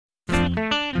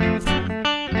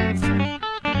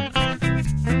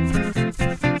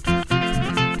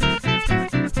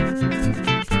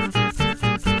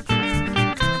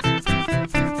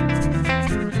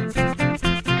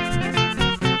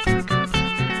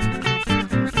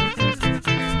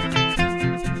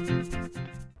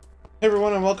Hey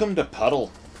everyone, and welcome to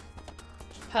Puddle.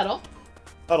 Puddle?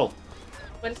 Puddle.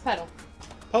 What is Puddle?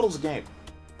 Puddle's a game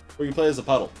where you play as a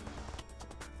puddle.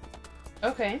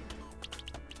 Okay.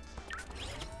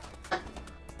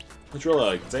 That's really all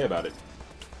I can say about it.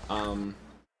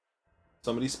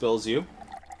 Somebody spills you.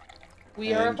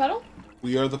 We are a puddle?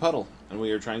 We are the puddle, and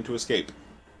we are trying to escape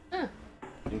Huh.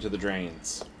 into the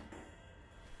drains.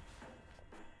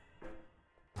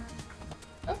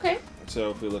 Okay.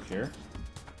 So if we look here,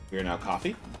 we are now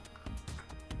coffee.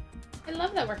 I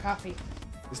love that we're coffee.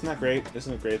 Isn't that great?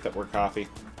 Isn't it great that we're coffee?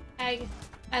 I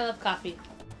love coffee.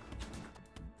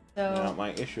 So. Now my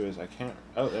issue is I can't.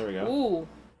 Oh, there we go. Ooh.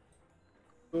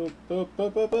 Boop, boop,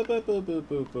 boop, boop, boop, boop, boop,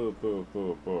 boop, boop, boop,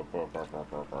 boop, boop,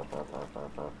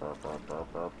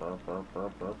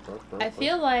 boop. I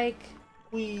feel like.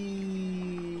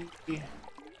 Whee.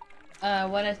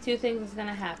 One of two things is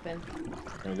gonna happen.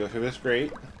 We're gonna go through this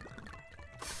grate.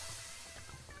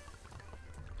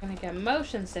 Gonna get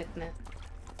motion sickness.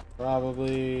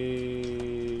 Probably.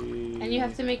 And you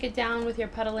have to make it down with your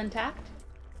puddle intact?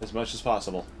 As much as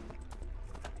possible.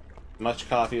 Much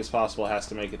coffee as possible has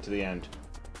to make it to the end.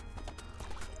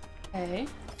 Okay.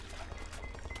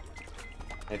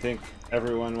 I think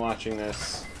everyone watching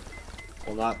this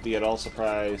will not be at all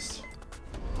surprised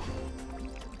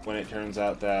when it turns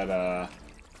out that, I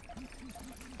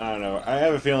don't know. I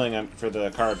have a feeling for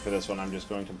the card for this one, I'm just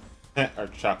going to... or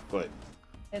chocolate.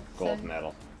 It's Gold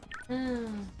medal.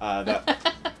 Hmm. That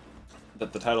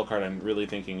the title card I'm really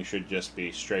thinking should just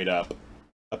be straight up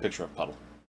a picture of Puddle.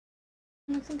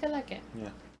 I think I like it. Yeah.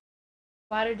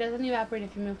 Water doesn't evaporate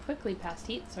if you move quickly past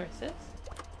heat sources.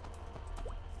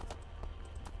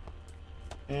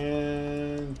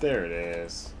 And there it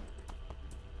is.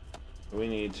 We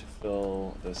need to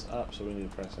fill this up, so we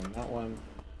need to press in that one.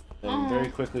 Then very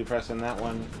quickly press in that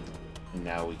one. And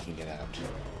now we can get out.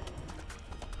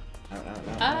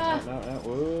 Out.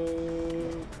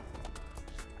 Whoa.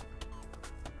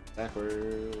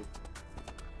 Backward.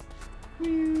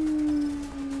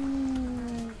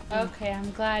 Okay,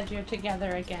 I'm glad you're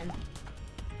together again.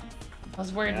 I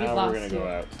was worried we Now lost we're gonna you. go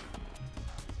out.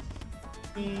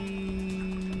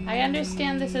 I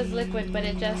understand this is liquid, but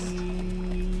it just...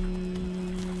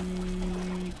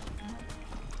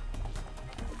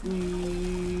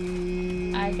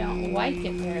 I don't like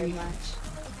it very much.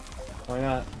 Why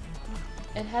not?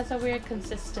 It has a weird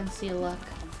consistency look.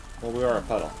 Well, we are a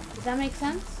puddle. Does that make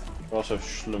sense? We're also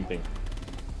schlumping.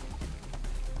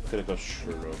 Could it go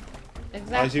shroom?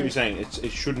 Exactly. I see what you're saying.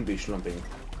 It shouldn't be schlumping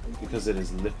because it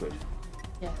is liquid.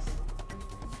 Yes.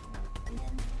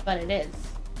 But it is.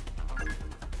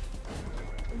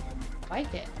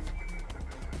 Like it.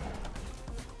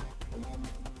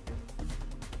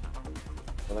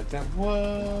 I like that.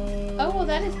 Whoa! Oh, well,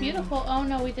 that is beautiful. Oh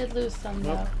no, we did lose some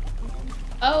though. Nope.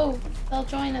 Oh, they'll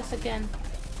join us again.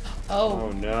 Oh.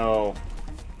 Oh no.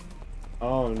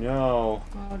 Oh no.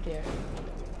 Oh dear.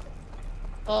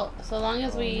 Well, so long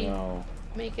as we No.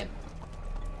 make it,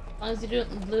 as long as you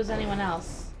don't lose anyone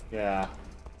else, Yeah.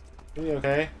 We'll be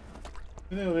okay.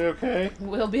 We'll be okay.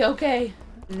 we'll be okay.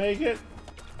 Make it.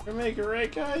 We make it,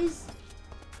 right, guys?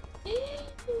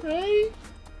 Right?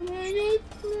 Make it.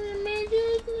 We're gonna make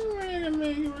it. We're gonna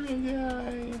make it. We're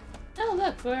gonna die. Oh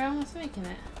look, we're almost making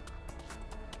it.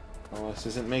 Oh, this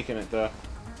isn't making it though.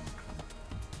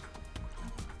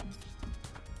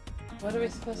 What are we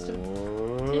supposed to do?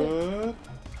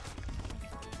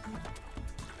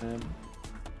 What?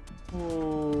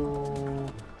 Oh.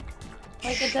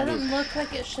 Like, it doesn't look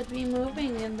like it should be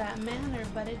moving in that manner,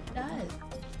 but it does.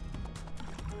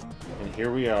 And here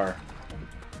we are.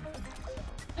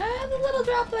 Ah, the little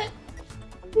droplet!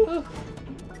 Ooh.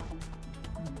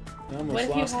 I What almost if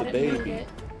you lost the hadn't moved baby. it?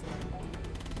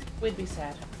 We'd be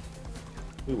sad.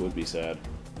 We would be sad.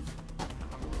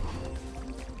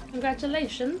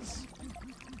 Congratulations.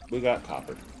 We got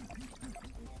copper.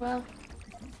 Well,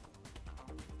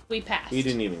 we passed. We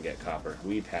didn't even get copper.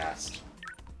 We passed.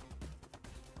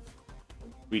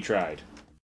 We tried.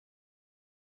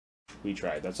 We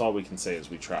tried. That's all we can say is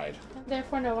we tried. And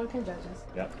therefore, no one can judge us.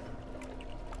 Yep.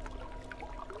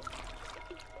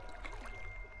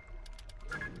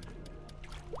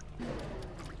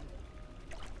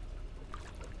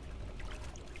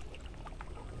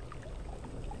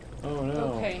 Oh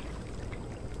no. Okay.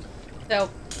 So,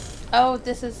 oh,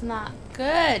 this is not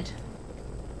good.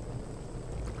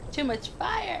 Too much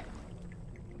fire.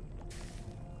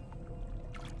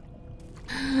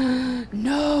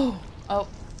 No. Oh.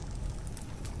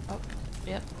 Oh.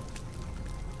 Yep.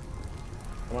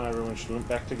 Come on, everyone, schloomp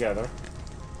back together.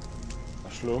 A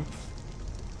schloomp.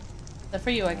 That for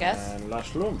you, I guess. And la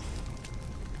schloomp.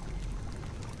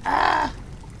 Ah!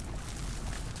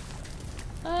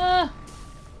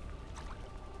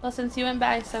 Well, since you went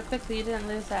by so quickly, you didn't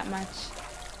lose that much.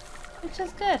 Which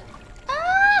is good.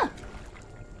 Ah!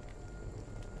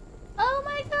 Oh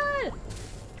my god!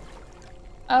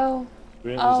 Oh.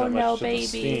 We didn't lose Oh that much no, to the babies.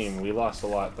 steam. We lost a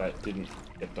lot that didn't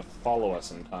get to follow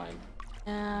us in time.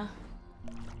 Yeah.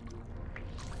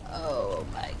 Oh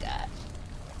my god.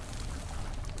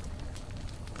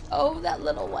 Oh, that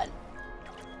little one.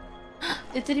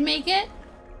 Did he make it?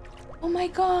 Oh my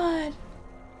god.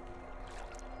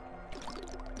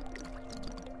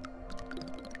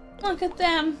 Look at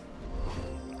them.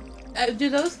 Do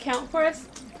those count for us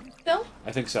still?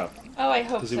 I think so. Oh, I hope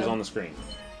so. Because he was on the screen.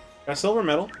 Got silver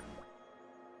medal.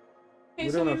 Okay,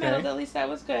 We're so doing we okay. medaled. At least that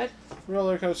was good.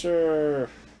 Roller coaster.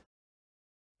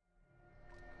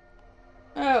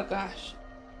 Oh gosh.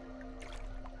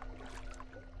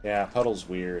 Yeah, Puddle's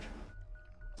weird.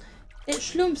 It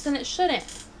schlumps and it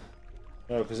shouldn't.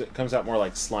 No, because it comes out more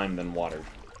like slime than water.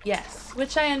 Yes,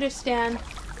 which I understand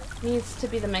needs to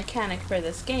be the mechanic for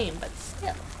this game, but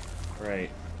still.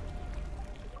 Right.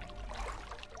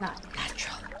 Not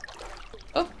natural.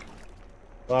 Oh.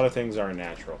 A lot of things aren't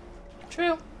natural.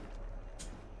 True.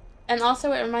 And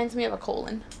also it reminds me of a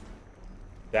colon.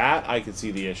 That, I could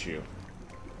see the issue.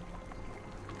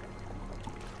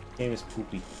 Game is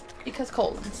poopy. Because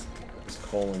colons. It's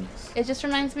colons. It just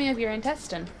reminds me of your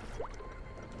intestine.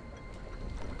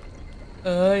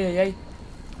 Oh, yeah, yeah.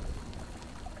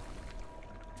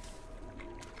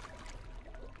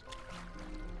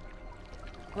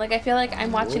 Like, I feel like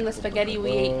I'm watching the spaghetti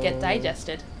we ate get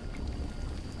digested.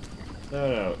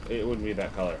 No, it wouldn't be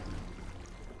that color.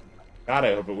 God,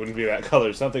 I hope it wouldn't be that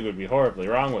color. Something would be horribly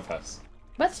wrong with us.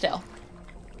 But still.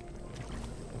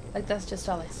 Like, that's just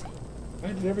all I see.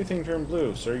 Why did everything turn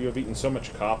blue? Sir, you have eaten so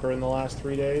much copper in the last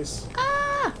 3 days.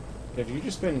 Ah! Have you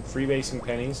just been freebasing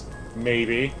pennies?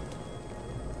 Maybe.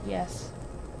 Yes.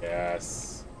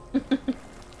 Yes.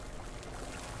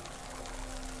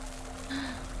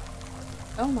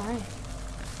 Oh my.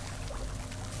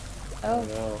 Oh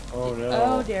no. Oh no.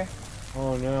 Oh dear.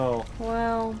 Oh no.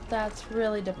 Well, that's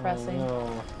really depressing. Oh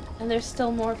no. And there's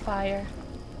still more fire.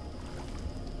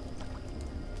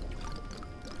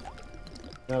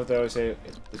 You know what they always say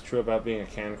is true about being a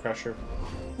can crusher?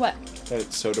 What? That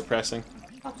it's so depressing.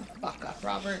 Shut the fuck up,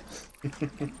 Robert.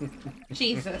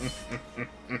 Jesus.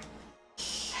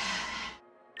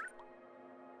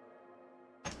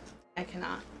 I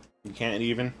cannot. You can't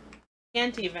even?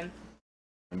 Can't even.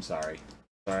 I'm sorry.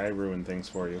 Sorry, I ruined things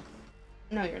for you.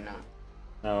 No, you're not.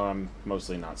 No, I'm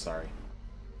mostly not sorry.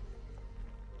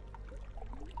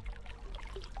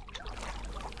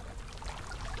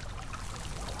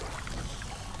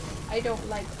 I don't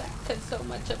like that because so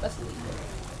much of us leave.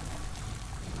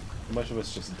 So much of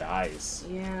us just dies.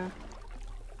 Yeah.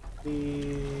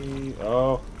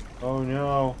 Oh. Oh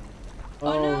no.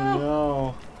 Oh, no.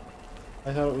 No.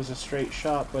 I thought it was a straight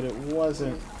shot, but it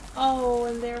wasn't. Oh,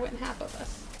 and there went half of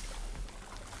us.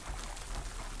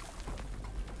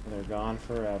 They're gone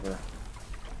forever.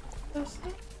 So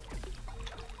sad.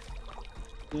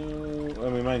 I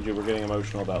mean, mind you, we're getting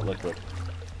emotional about liquid.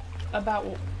 About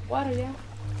water, yeah.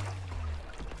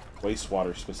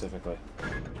 Wastewater, specifically.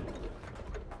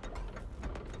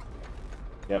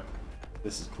 Yep.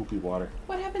 This is poopy water.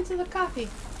 What happened to the coffee?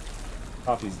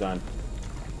 Coffee's done.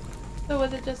 So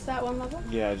was it just that one level?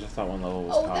 Yeah, just that one level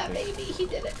was Oh, coffee. that baby, he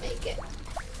didn't make it.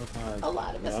 Oh, God. A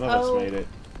lot of us. None of us made it.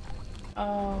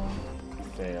 Oh.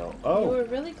 Fail. You Oh! were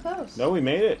really close. No, we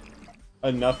made it.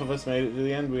 Enough of us made it to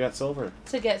the end. We got silver.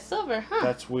 To get silver, huh?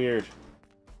 That's weird.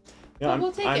 Yeah, Well,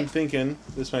 we'll take I'm it. thinking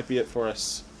this might be it for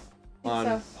us on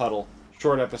So. Puddle.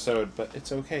 Short episode, but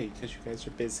it's okay because you guys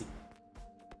are busy.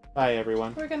 Bye,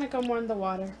 everyone. We're gonna go more in the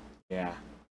water. Yeah.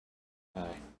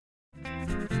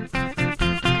 Bye.